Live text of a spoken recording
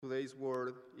Today's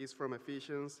word is from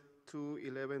Ephesians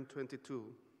 2:11-22.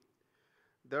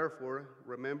 Therefore,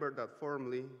 remember that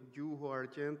formerly you who are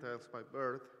Gentiles by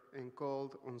birth and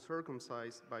called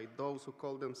uncircumcised by those who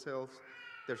call themselves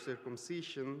their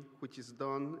circumcision, which is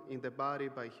done in the body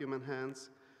by human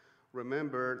hands,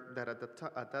 remember that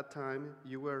at that time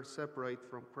you were separate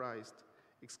from Christ,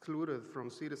 excluded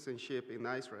from citizenship in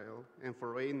Israel, and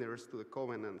foreigners to the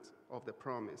covenant of the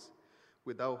promise,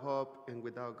 without hope and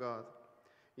without God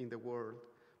in the world.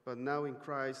 But now in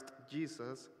Christ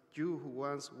Jesus, you who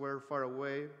once were far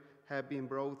away have been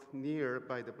brought near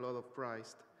by the blood of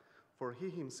Christ. For he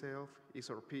himself is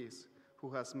our peace,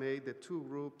 who has made the two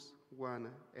groups one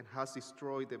and has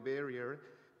destroyed the barrier,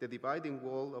 the dividing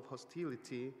wall of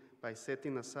hostility, by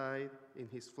setting aside in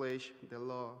his flesh the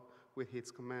law with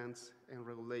its commands and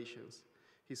regulations.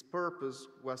 His purpose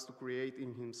was to create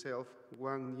in himself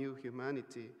one new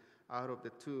humanity out of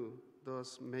the two,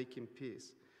 thus making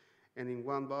peace, and in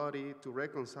one body to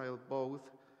reconcile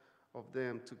both of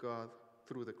them to God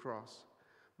through the cross,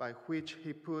 by which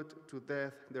he put to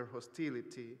death their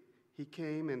hostility. He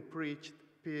came and preached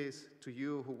peace to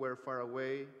you who were far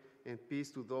away, and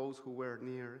peace to those who were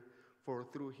near. For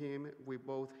through him we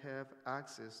both have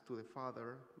access to the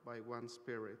Father by one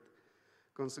Spirit.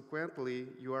 Consequently,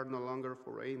 you are no longer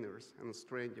foreigners and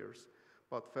strangers,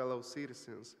 but fellow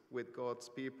citizens with God's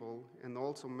people, and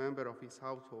also members of his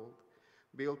household,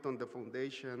 built on the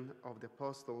foundation of the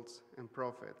apostles and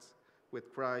prophets,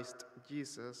 with Christ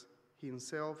Jesus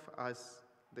himself as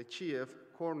the chief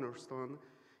cornerstone.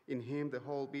 In him the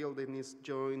whole building is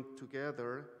joined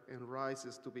together and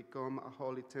rises to become a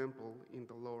holy temple in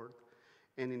the Lord.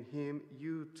 And in him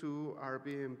you too are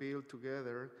being built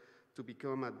together to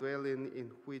become a dwelling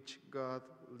in which God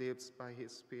lives by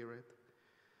his Spirit.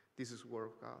 This is the word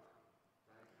of God.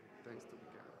 Thanks to be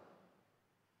God.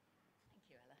 Thank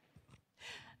you, Ella.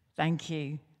 Thank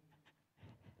you.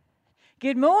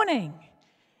 Good morning.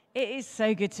 It is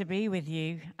so good to be with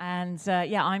you. And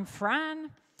I'm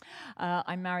Fran.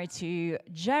 I'm married to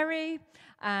Jerry,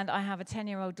 and I have a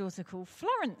 10-year-old daughter called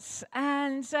Florence.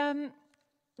 And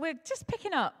we're just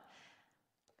picking up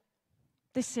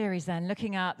this series then,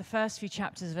 looking at the first few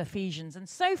chapters of Ephesians. And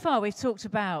so far we've talked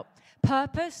about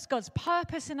purpose, God's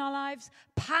purpose in our lives,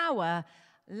 power,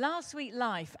 last week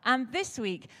life, and this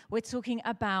week we're talking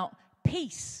about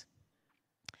peace.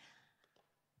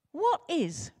 What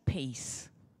is peace?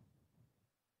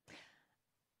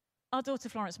 Our daughter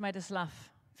Florence made us laugh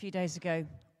a few days ago.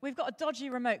 We've got a dodgy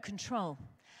remote control.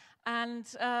 And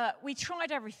we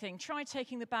tried everything, tried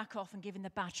taking the back off and giving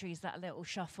the batteries that little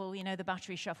shuffle, you know, the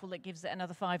battery shuffle that gives it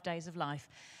another 5 days of life.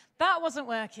 That wasn't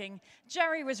working.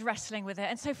 Jerry was wrestling with it.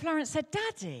 And so Florence said,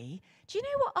 Daddy, do you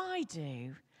know what I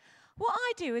do? What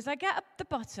I do is I get up the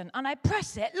button and I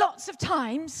press it lots of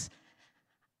times,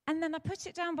 and then I put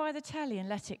it down by the telly and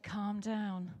let it calm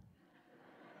down.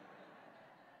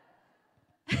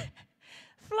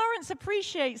 Florence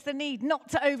appreciates the need not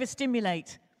to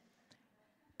overstimulate.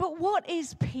 But what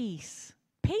is peace?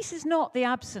 Peace is not the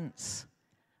absence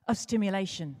of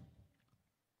stimulation.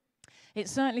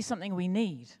 It's certainly something we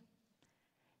need.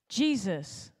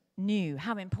 Jesus knew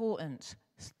how important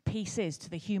peace is to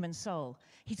the human soul.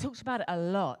 He talks about it a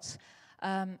lot.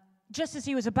 Just as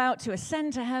he was about to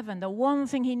ascend to heaven, the one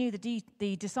thing he knew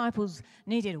the disciples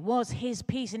needed was his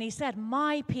peace. And he said,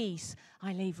 my peace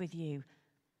I leave with you.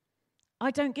 I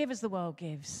don't give as the world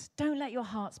gives. Don't let your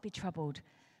hearts be troubled.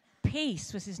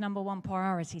 Peace was his number one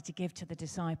priority to give to the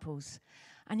disciples.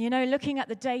 And you know, looking at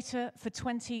the data for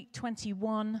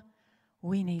 2021,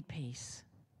 we need peace.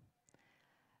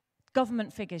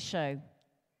 Government figures show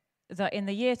that in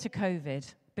the year to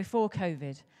COVID, before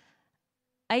COVID,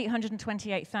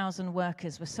 828,000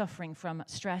 workers were suffering from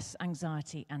stress,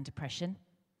 anxiety, and depression.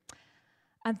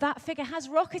 And that figure has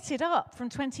rocketed up from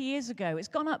 20 years ago. It's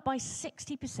gone up by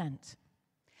 60%.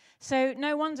 So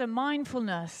no wonder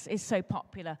mindfulness is so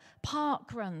popular.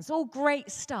 Park runs, all great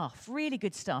stuff, really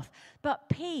good stuff. But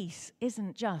peace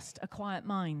isn't just a quiet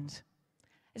mind.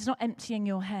 It's not emptying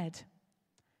your head.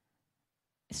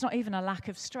 It's not even a lack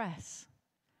of stress.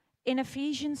 In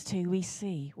Ephesians 2, we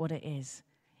see what it is.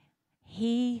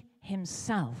 He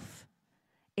himself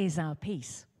is our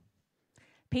peace.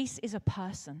 Peace is a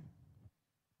person.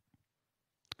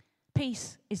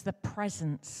 Peace is the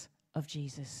presence of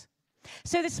Jesus.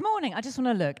 So this morning, I just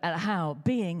want to look at how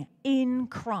being in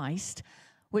Christ,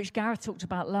 which Gareth talked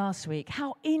about last week,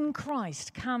 how in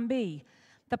Christ can be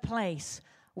the place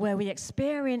where we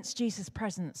experience Jesus'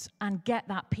 presence and get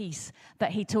that peace that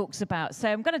he talks about. So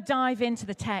I'm going to dive into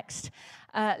the text,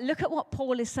 look at what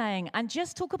Paul is saying, and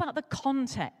just talk about the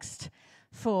context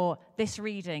for this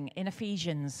reading in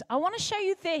Ephesians, I want to show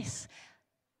you this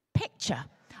picture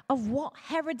of what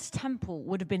Herod's temple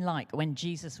would have been like when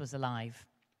Jesus was alive.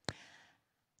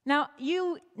 Now,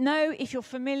 you know, if you're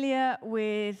familiar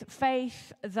with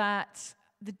faith, that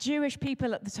the Jewish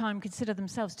people at the time considered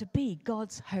themselves to be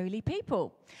God's holy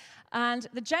people. And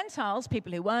the Gentiles,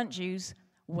 people who weren't Jews,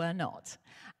 were not.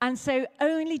 And so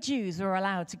only Jews were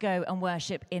allowed to go and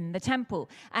worship in the temple.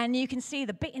 And you can see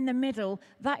the bit in the middle,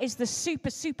 that is the super,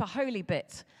 super holy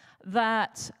bit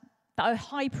that a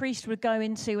high priest would go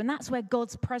into, and that's where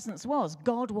God's presence was.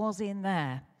 God was in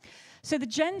there. So the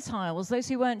Gentiles, those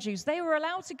who weren't Jews, they were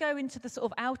allowed to go into the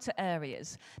sort of outer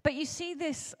areas. But you see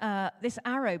this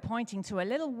arrow pointing to a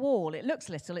little wall. It looks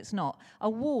little, it's not. A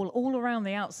wall all around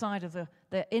the outside of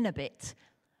the inner bit.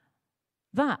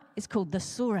 That is called the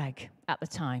Soreg at the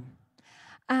time.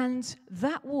 And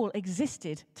that wall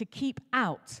existed to keep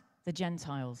out the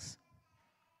Gentiles.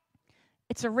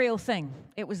 It's a real thing.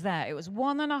 It was there. It was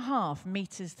 1.5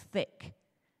 meters thick.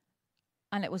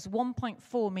 And it was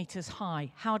 1.4 meters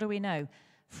high. How do we know?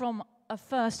 From a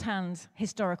first-hand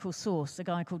historical source, a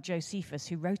guy called Josephus,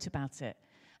 who wrote about it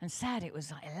and said it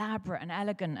was like elaborate and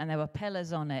elegant, and there were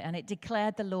pillars on it, and it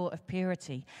declared the law of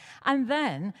purity. And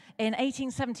then, in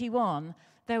 1871,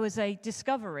 there was a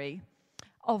discovery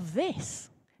of this.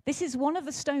 This is one of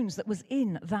the stones that was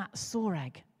in that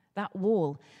Soreg, that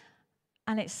wall.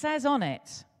 And it says on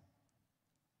it,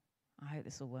 I hope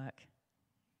this will work.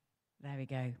 There we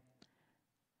go.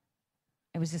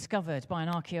 It was discovered by an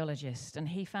archaeologist, and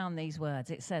he found these words.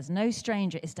 It says, "No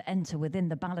stranger is to enter within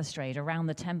the balustrade around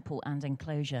the temple and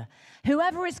enclosure.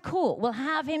 Whoever is caught will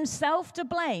have himself to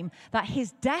blame that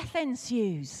his death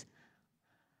ensues."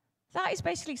 That is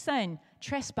basically saying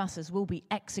trespassers will be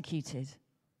executed.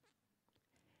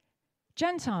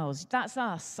 Gentiles, that's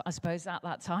us, I suppose, at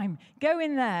that time, go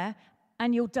in there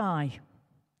and you'll die.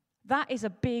 That is a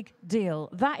big deal.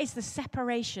 That is the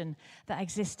separation that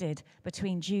existed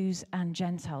between Jews and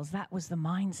Gentiles. That was the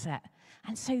mindset.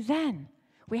 And so then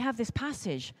we have this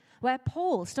passage where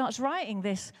Paul starts writing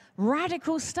this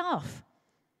radical stuff.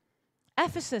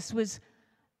 Ephesus was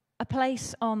a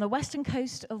place on the western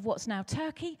coast of what's now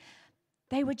Turkey.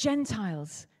 They were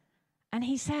Gentiles. And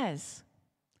he says,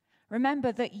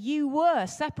 remember that you were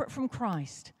separate from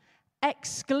Christ,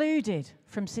 excluded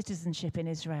from citizenship in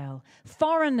Israel,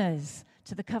 foreigners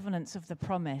to the covenants of the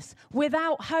promise,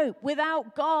 without hope,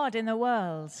 without God in the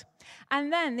world.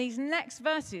 And then these next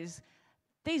verses,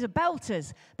 these are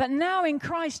belters. But now in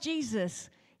Christ Jesus,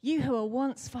 you who were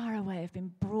once far away have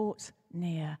been brought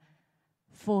near.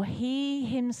 For he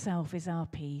himself is our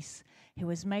peace, who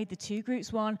has made the two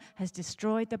groups one, has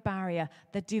destroyed the barrier,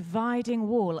 the dividing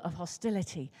wall of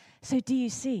hostility. So do you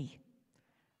see?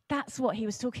 That's what he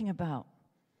was talking about.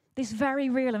 This very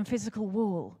real and physical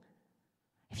wall.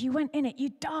 If you went in it,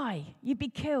 you'd die. You'd be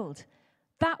killed.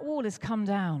 That wall has come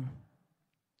down.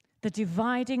 The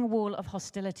dividing wall of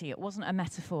hostility. It wasn't a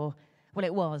metaphor. Well,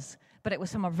 it was, but it was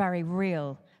some very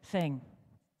real thing.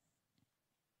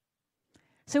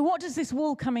 So what does this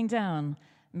wall coming down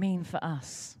mean for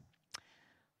us?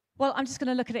 Well, I'm just going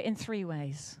to look at it in 3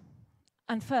 ways.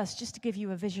 And first, just to give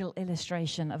you a visual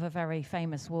illustration of a very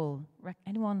famous wall.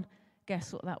 Anyone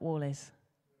guess what that wall is?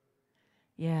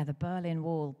 Yeah, the Berlin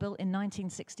Wall, built in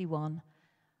 1961.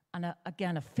 And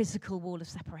again, a physical wall of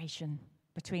separation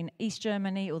between East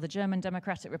Germany, or the German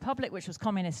Democratic Republic, which was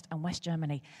communist, and West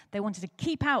Germany. They wanted to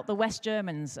keep out the West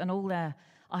Germans and all their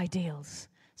ideals.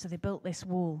 So they built this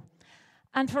wall.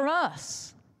 And for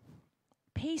us,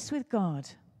 peace with God.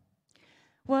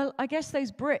 Well, I guess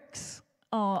those bricks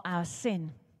are our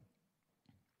sin.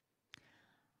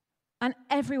 And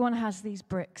everyone has these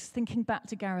bricks. Thinking back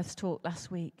to Gareth's talk last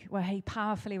week, where he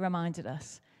powerfully reminded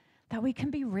us that we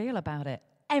can be real about it.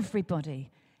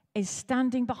 Everybody is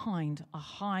standing behind a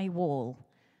high wall,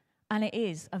 and it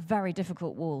is a very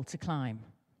difficult wall to climb.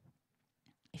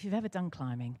 If you've ever done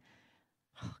climbing,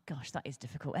 oh gosh, that is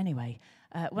difficult. Anyway,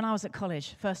 when I was at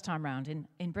college, first time round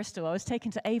in Bristol, I was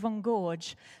taken to Avon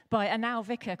Gorge by a now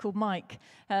vicar called Mike,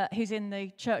 who's in the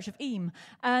Church of Eyam.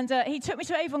 And he took me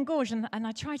to Avon Gorge, and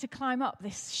I tried to climb up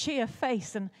this sheer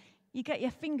face, and you get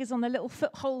your fingers on the little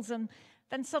footholds, and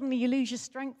then suddenly you lose your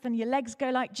strength, and your legs go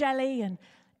like jelly, and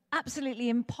absolutely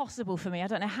impossible for me. I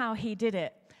don't know how he did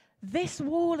it. This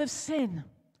wall of sin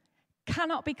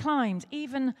cannot be climbed,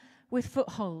 even with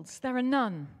footholds. There are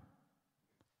none.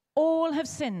 All have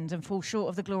sinned and fall short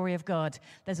of the glory of God.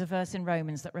 There's a verse in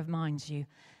Romans that reminds you.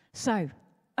 So,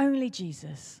 only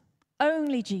Jesus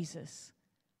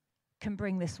can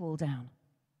bring this wall down.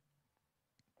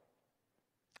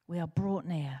 We are brought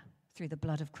near through the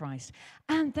blood of Christ.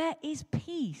 And there is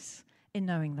peace in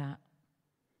knowing that.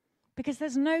 Because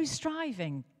there's no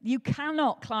striving. You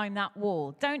cannot climb that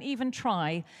wall. Don't even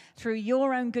try through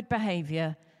your own good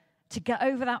behavior to get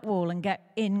over that wall and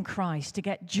get in Christ, to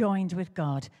get joined with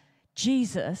God.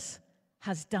 Jesus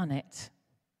has done it.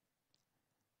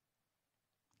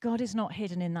 God is not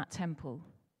hidden in that temple.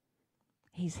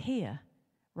 He's here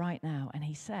right now, and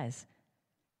he says,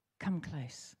 come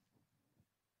close.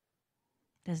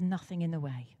 There's nothing in the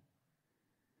way.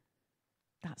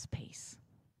 That's peace.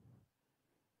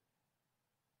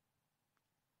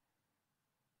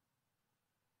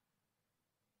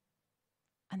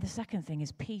 And the second thing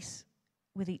is peace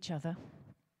with each other.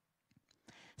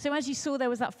 So as you saw, there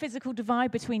was that physical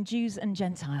divide between Jews and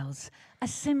Gentiles, a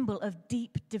symbol of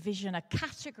deep division, a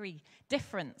category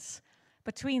difference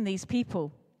between these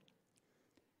people.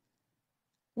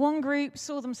 One group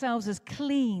saw themselves as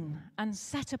clean and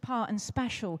set apart and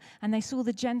special, and they saw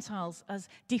the Gentiles as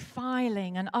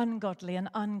defiling and ungodly and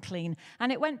unclean.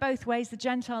 And it went both ways. The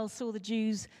Gentiles saw the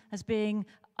Jews as being,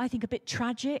 I think, a bit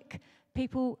tragic.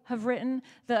 People have written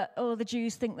that, oh, the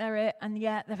Jews think they're it, and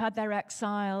yet they've had their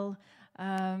exile.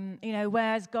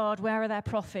 Where's God? Where are their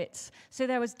prophets? So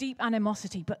there was deep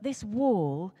animosity, but this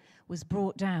wall was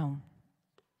brought down.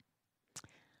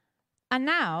 And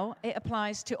now it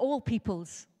applies to all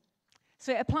peoples.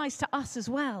 So it applies to us as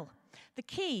well. The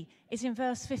key is in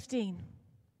verse 15.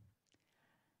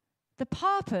 The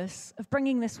purpose of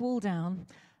bringing this wall down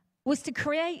was to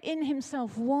create in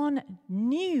himself one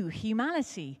new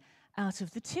humanity out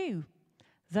of the two,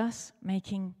 thus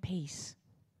making peace.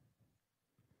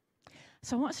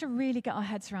 So I want us to really get our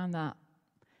heads around that,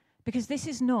 because this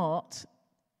is not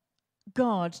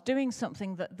God doing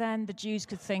something that then the Jews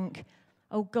could think,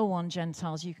 oh, go on,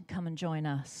 Gentiles, you can come and join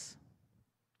us.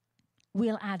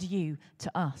 We'll add you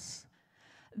to us.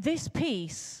 This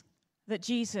peace that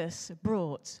Jesus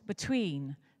brought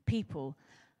between people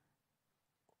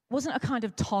wasn't a kind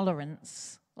of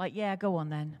tolerance, like, yeah, go on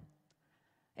then.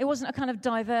 It wasn't a kind of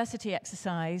diversity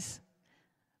exercise.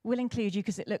 We'll include you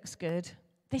because it looks good.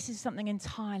 This is something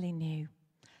entirely new.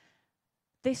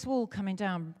 This wall coming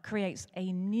down creates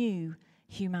a new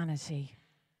humanity.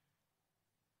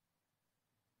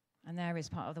 And there is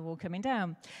part of the wall coming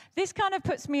down. This kind of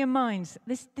puts me in mind,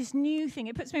 this new thing,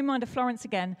 it puts me in mind of Florence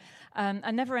again,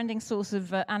 a never-ending source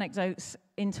of anecdotes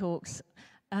in talks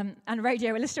and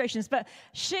radio illustrations. But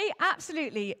she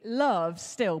absolutely loves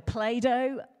still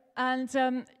Play-Doh.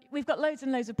 And we've got loads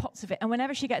and loads of pots of it. And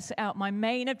whenever she gets it out, my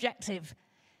main objective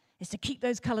is to keep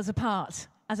those colours apart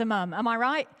as a mum. Am I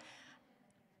right?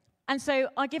 And so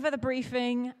I give her the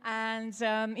briefing, and,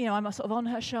 I'm sort of on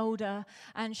her shoulder,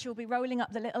 and she'll be rolling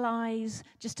up the little eyes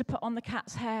just to put on the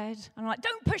cat's head. And I'm like,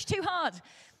 don't push too hard.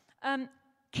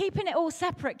 Keeping it all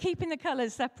separate, keeping the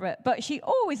colours separate. But she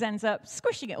always ends up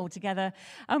squishing it all together,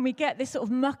 and we get this sort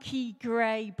of mucky,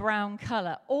 grey, brown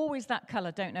colour. Always that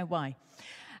colour, don't know why.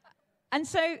 And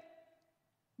so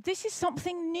this is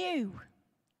something new.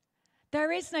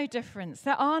 There is no difference.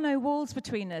 There are no walls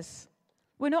between us.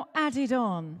 We're not added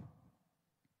on.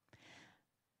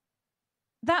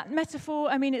 That metaphor,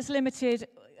 it's limited.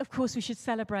 Of course, we should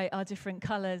celebrate our different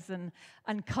colours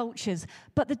and cultures.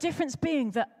 But the difference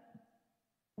being that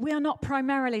we are not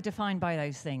primarily defined by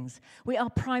those things. We are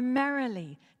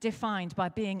primarily defined by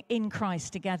being in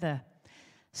Christ together.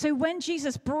 So when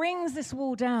Jesus brings this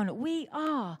wall down, we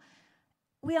are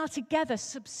together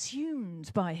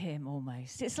subsumed by him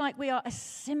almost. It's like we are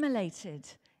assimilated,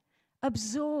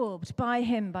 absorbed by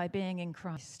him by being in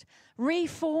Christ,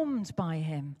 reformed by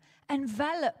him,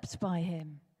 enveloped by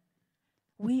him.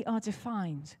 We are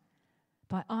defined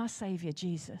by our Savior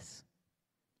Jesus.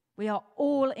 We are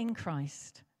all in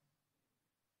Christ,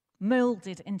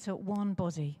 molded into one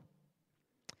body,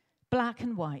 black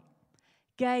and white,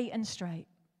 gay and straight,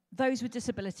 those with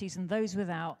disabilities and those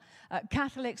without,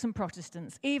 Catholics and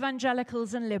Protestants,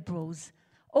 evangelicals and liberals,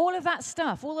 all of that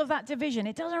stuff, all of that division,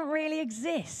 it doesn't really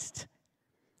exist.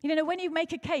 When you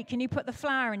make a cake and you put the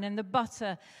flour in and the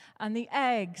butter and the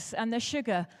eggs and the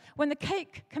sugar, when the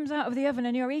cake comes out of the oven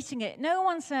and you're eating it, no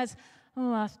one says,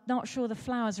 oh, I'm not sure the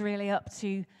flour's really up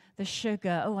to the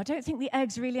sugar. Oh, I don't think the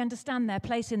eggs really understand their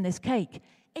place in this cake.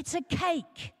 It's a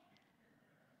cake.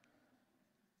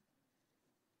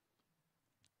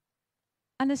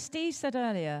 And as Steve said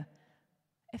earlier,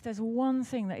 if there's one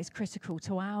thing that is critical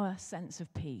to our sense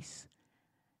of peace,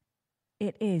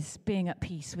 it is being at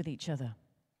peace with each other.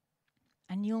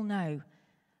 And you'll know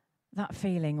that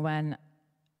feeling when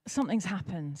something's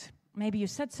happened. Maybe you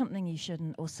said something you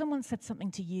shouldn't, or someone said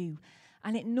something to you,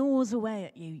 and it gnaws away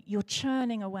at you. You're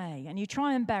churning away, and you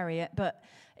try and bury it, but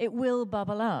it will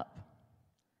bubble up.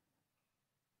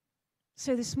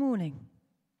 So this morning,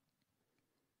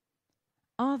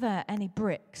 Are there any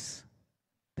bricks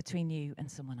between you and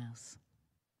someone else?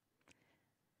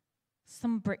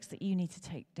 Some bricks that you need to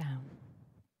take down.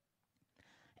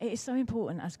 It is so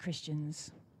important as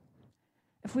Christians,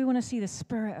 if we want to see the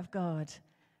Spirit of God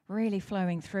really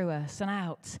flowing through us and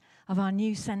out of our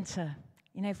new center,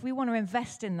 if we want to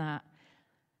invest in that,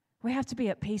 we have to be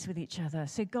at peace with each other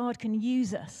so God can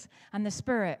use us and the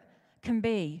Spirit can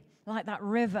be like that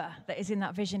river that is in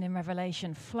that vision in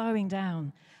Revelation flowing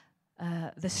down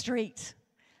the street.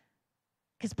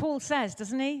 Because Paul says,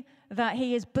 doesn't he, that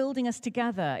he is building us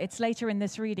together. It's later in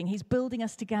this reading. He's building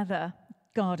us together,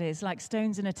 God is, like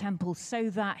stones in a temple,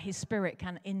 so that his Spirit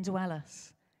can indwell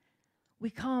us. We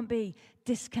can't be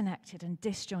disconnected and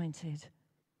disjointed.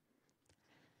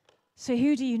 So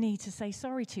who do you need to say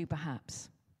sorry to, perhaps?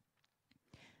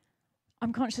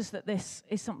 I'm conscious that this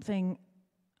is something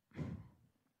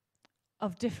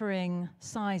of differing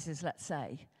sizes, let's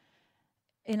say,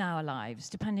 in our lives,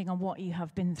 depending on what you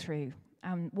have been through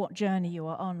and what journey you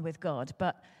are on with God.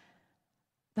 But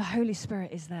the Holy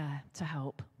Spirit is there to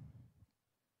help.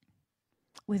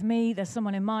 With me, there's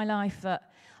someone in my life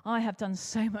that I have done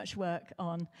so much work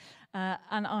on,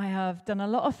 and I have done a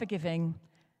lot of forgiving,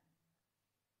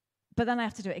 but then I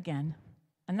have to do it again,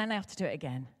 and then I have to do it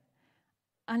again.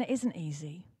 And it isn't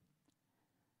easy.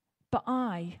 But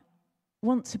I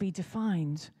want to be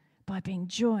defined by being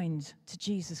joined to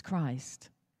Jesus Christ.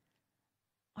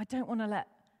 I don't want to let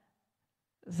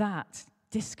that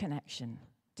disconnection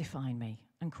define me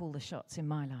and call the shots in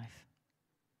my life.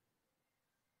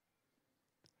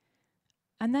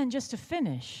 And then just to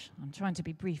finish, I'm trying to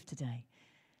be brief today.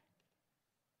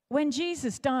 When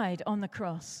Jesus died on the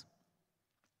cross,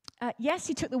 yes,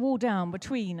 he took the wall down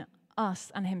between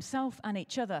us and himself and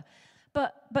each other.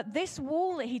 But this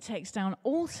wall that he takes down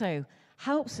also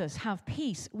helps us have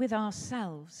peace with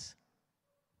ourselves.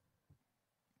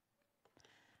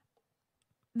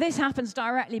 This happens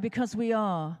directly because we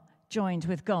are joined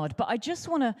with God. But I just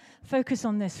want to focus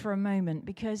on this for a moment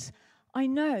because I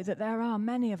know that there are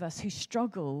many of us who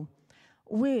struggle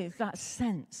with that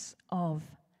sense of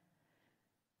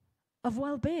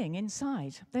well-being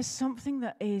inside. There's something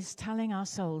that is telling our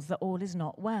souls that all is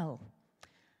not well.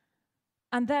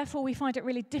 And therefore, we find it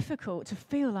really difficult to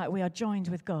feel like we are joined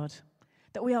with God,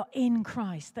 that we are in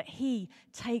Christ, that he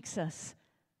takes us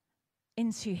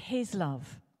into his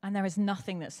love, and there is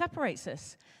nothing that separates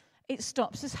us. It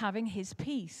stops us having his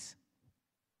peace.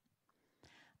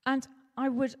 And my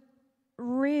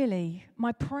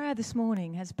prayer this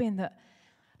morning has been that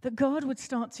God would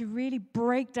start to really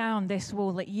break down this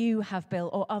wall that you have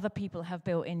built or other people have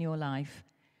built in your life.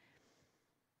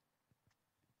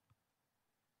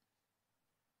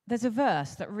 There's a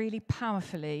verse that really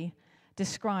powerfully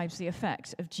describes the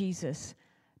effect of Jesus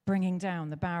bringing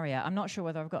down the barrier. I'm not sure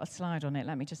whether I've got a slide on it.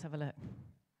 Let me just have a look.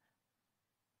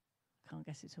 Can't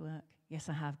get it to work. Yes,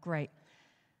 I have. Great.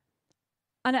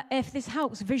 And if this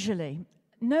helps visually,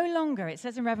 no longer, it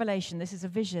says in Revelation, this is a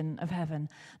vision of heaven,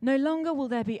 no longer will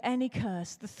there be any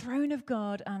curse. The throne of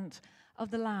God and of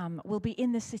the Lamb will be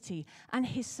in the city, and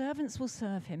his servants will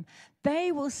serve him.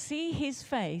 They will see his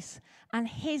face, and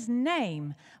his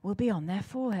name will be on their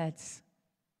foreheads.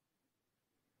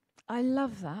 I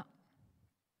love that.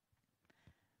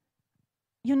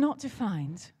 You're not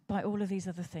defined by all of these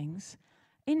other things.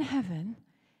 In heaven,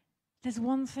 there's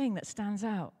one thing that stands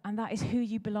out, and that is who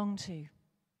you belong to.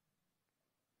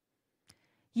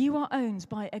 You are owned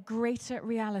by a greater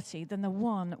reality than the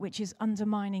one which is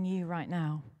undermining you right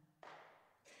now.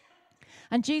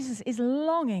 And Jesus is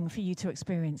longing for you to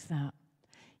experience that.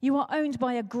 You are owned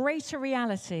by a greater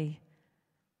reality.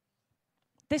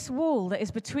 This wall that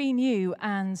is between you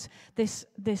and this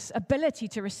ability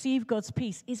to receive God's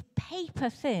peace is paper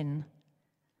thin.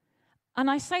 And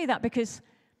I say that because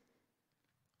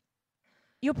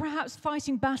you're perhaps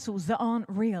fighting battles that aren't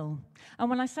real. And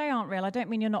when I say aren't real, I don't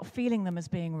mean you're not feeling them as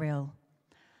being real.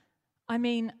 I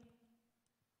mean,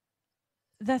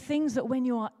 they're things that when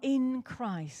you are in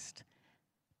Christ,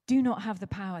 do not have the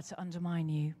power to undermine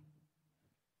you.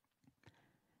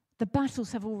 The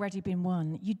battles have already been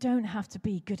won. You don't have to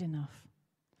be good enough.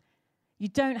 You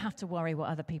don't have to worry what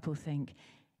other people think.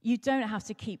 You don't have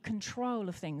to keep control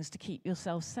of things to keep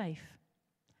yourself safe.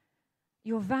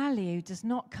 Your value does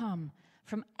not come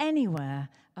from anywhere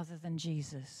other than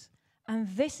Jesus. And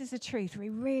this is a truth we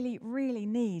really, really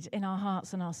need in our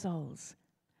hearts and our souls.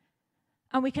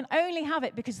 And we can only have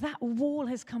it because that wall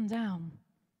has come down.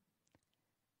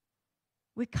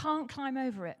 We can't climb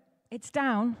over it. It's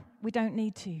down. We don't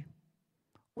need to.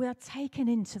 We are taken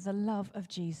into the love of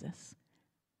Jesus,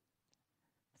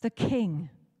 the King.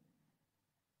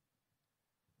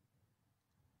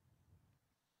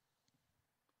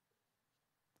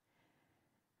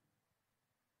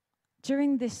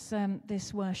 during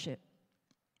this worship,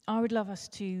 I would love us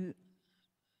to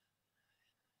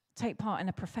take part in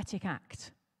a prophetic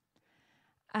act.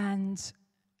 And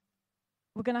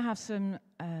we're going to have some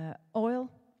oil.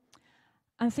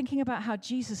 And thinking about how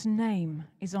Jesus' name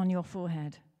is on your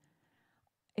forehead.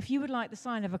 If you would like the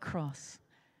sign of a cross,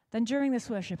 then during this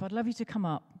worship, I'd love you to come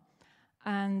up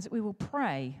and we will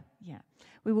pray.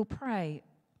 We will pray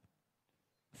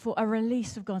for a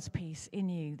release of God's peace in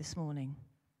you this morning.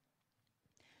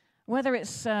 Whether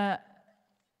it's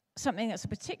something that's a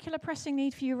particular pressing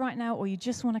need for you right now, or you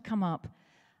just want to come up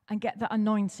and get that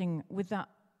anointing with that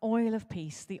oil of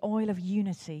peace, the oil of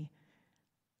unity,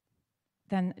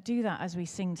 then do that as we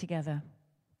sing together.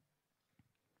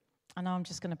 And I'm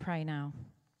just going to pray now.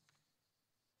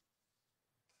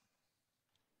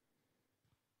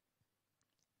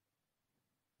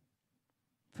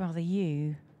 Father,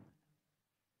 you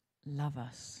love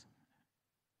us.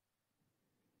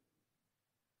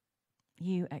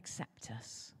 You accept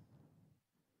us.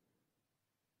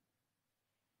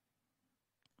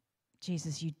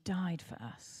 Jesus, you died for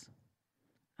us,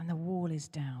 and the wall is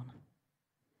down.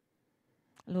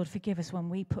 Lord, forgive us when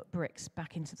we put bricks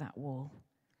back into that wall,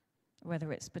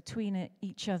 whether it's between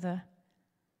each other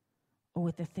or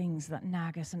with the things that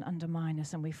nag us and undermine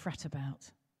us and we fret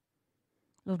about.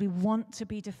 Lord, we want to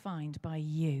be defined by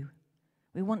you.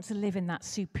 We want to live in that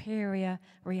superior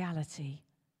reality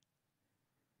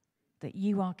that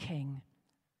you are King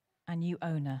and you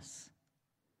own us.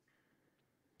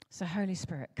 So, Holy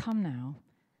Spirit, come now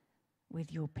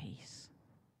with your peace.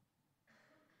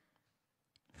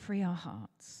 Free our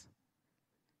hearts.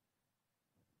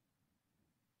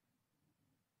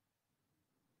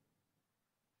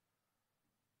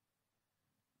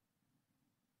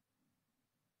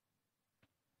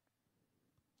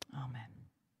 Amen.